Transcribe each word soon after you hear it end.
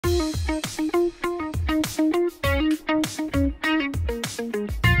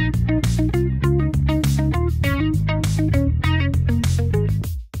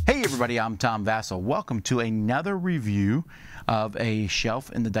everybody, I'm Tom Vasel. Welcome to another review of a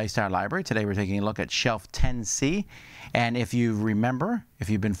shelf in the Dice Tower Library. Today we're taking a look at Shelf 10C, and if you remember, if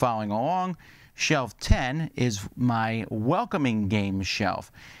you've been following along, Shelf 10 is my welcoming game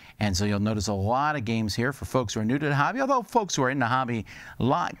shelf. And so you'll notice a lot of games here for folks who are new to the hobby, although folks who are in the hobby a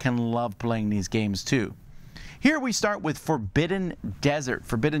lot can love playing these games too. Here we start with Forbidden Desert.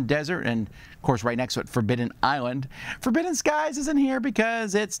 Forbidden Desert, and of course right next to it, Forbidden Island. Forbidden Skies isn't here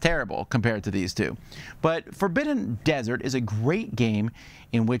because it's terrible compared to these two. But Forbidden Desert is a great game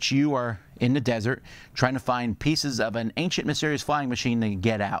in which you are in the desert trying to find pieces of an ancient mysterious flying machine to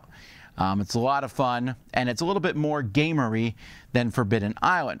get out. It's a lot of fun, and it's a little bit more gamery than Forbidden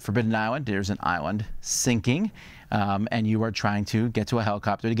Island. Forbidden Island, there's an island sinking, and you are trying to get to a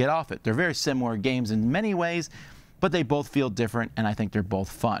helicopter to get off it. They're very similar games in many ways, but they both feel different, and I think they're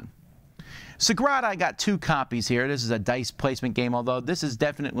both fun. Sagrada, I got 2 copies here. This is a dice placement game, although this is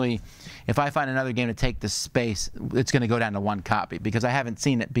definitely, if I find another game to take the space, it's going to go down to 1 copy because I haven't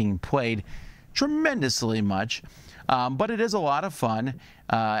seen it being played tremendously much. But it is a lot of fun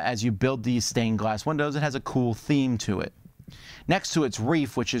as you build these stained glass windows. It has a cool theme to it. Next to it's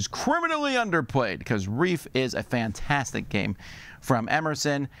Reef, which is criminally underplayed because Reef is a fantastic game from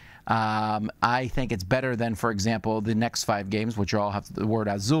Emerson. I think it's better than, for example, the next 5 games, which all have the word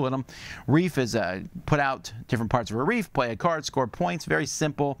Azul in them. Reef is put out different parts of a reef, play a card, score points. Very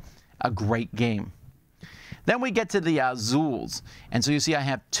simple, a great game. Then we get to the Azuls, and so you see I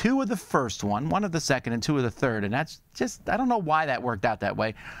have 2 of the first one of the second, and 2 of the third, and that's just, I don't know why that worked out that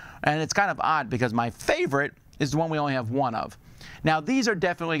way, and it's kind of odd because my favorite is the one we only have 1 of. Now these are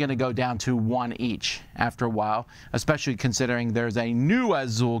definitely going to go down to 1 each after a while, especially considering there's a new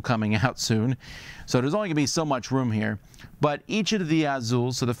Azul coming out soon, so there's only going to be so much room here. But each of the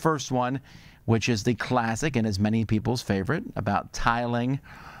Azuls, so the first one, which is the classic and is many people's favorite, about tiling,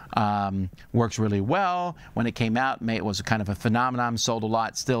 works really well. When it came out, it was kind of a phenomenon, sold a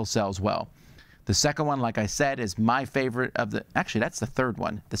lot, still sells well. The second one, like I said, is my favorite of the, actually that's the third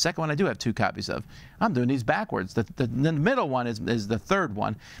one. The second one I do have 2 copies of. I'm doing these backwards. The middle one is the third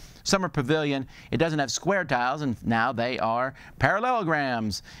one. Summer Pavilion, it doesn't have square tiles, and now they are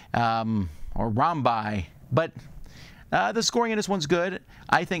parallelograms or rhombi, but the scoring in this one's good.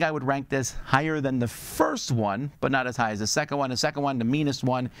 I think I would rank this higher than the first one, but not as high as the second one. The second one, the meanest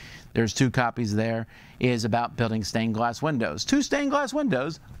one, there's 2 copies there, is about building stained glass windows. 2 stained glass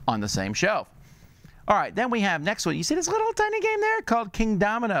windows on the same shelf. All right, then we have next one. You see this little tiny game there called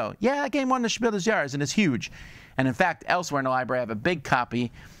Kingdomino? Yeah, that game won the Spiel Jahres, and it's huge. And in fact, elsewhere in the library, I have a big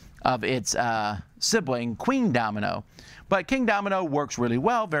copy of its sibling, Queendomino. But Kingdomino works really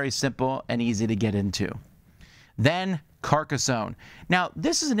well, very simple and easy to get into. Then Carcassonne. Now,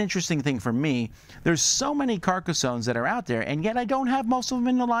 this is an interesting thing for me. There's so many Carcassonnes that are out there, and yet I don't have most of them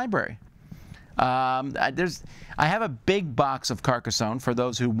in the library. I have a big box of Carcassonne for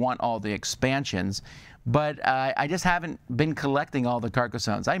those who want all the expansions, but I just haven't been collecting all the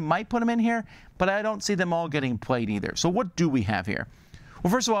Carcassonnes. I might put them in here, but I don't see them all getting played either. So what do we have here?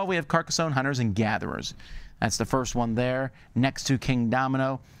 Well, first of all, we have Carcassonne Hunters and Gatherers. That's the first one there, next to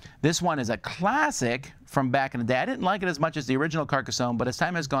Kingdomino. This one is a classic from back in the day. I didn't like it as much as the original Carcassonne, but as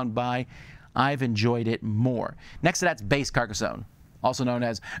time has gone by, I've enjoyed it more. Next to that's Base Carcassonne, also known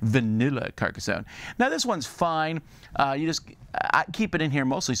as Vanilla Carcassonne. Now this one's fine. I keep it in here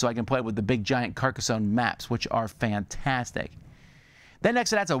mostly so I can play with the big giant Carcassonne maps, which are fantastic. Then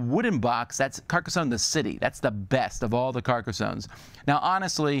next to that's a wooden box. That's Carcassonne the City. That's the best of all the Carcassonnes. Now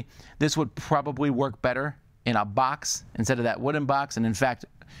honestly, this would probably work better in a box instead of that wooden box, and in fact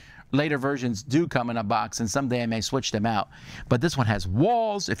later versions do come in a box, and someday I may switch them out. But this one has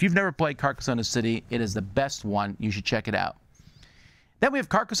walls. If you've never played Carcassonne the City, it is the best one. You should check it out. Then we have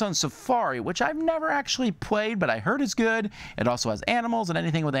Carcassonne Safari, which I've never actually played, but I heard is good. It also has animals, and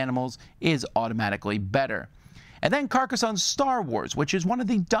anything with animals is automatically better. And then Carcassonne Star Wars, which is one of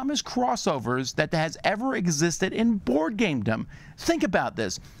the dumbest crossovers that has ever existed in board gamedom. Think about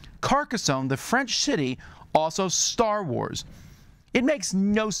this. Carcassonne, the French city, also Star Wars. It makes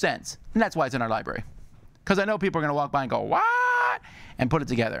no sense, and that's why it's in our library. Because I know people are going to walk by and go, what? And put it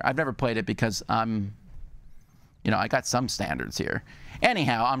together. I've never played it because I got some standards here.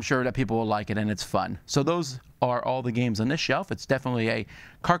 Anyhow, I'm sure that people will like it, and it's fun. So those are all the games on this shelf. It's definitely a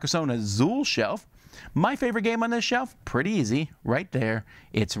Carcassonne Azul shelf. My favorite game on this shelf, pretty easy, right there.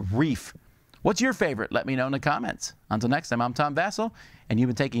 It's Reef. What's your favorite? Let me know in the comments. Until next time, I'm Tom Vasel, and you've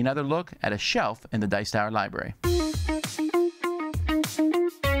been taking another look at a shelf in the Dice Tower Library.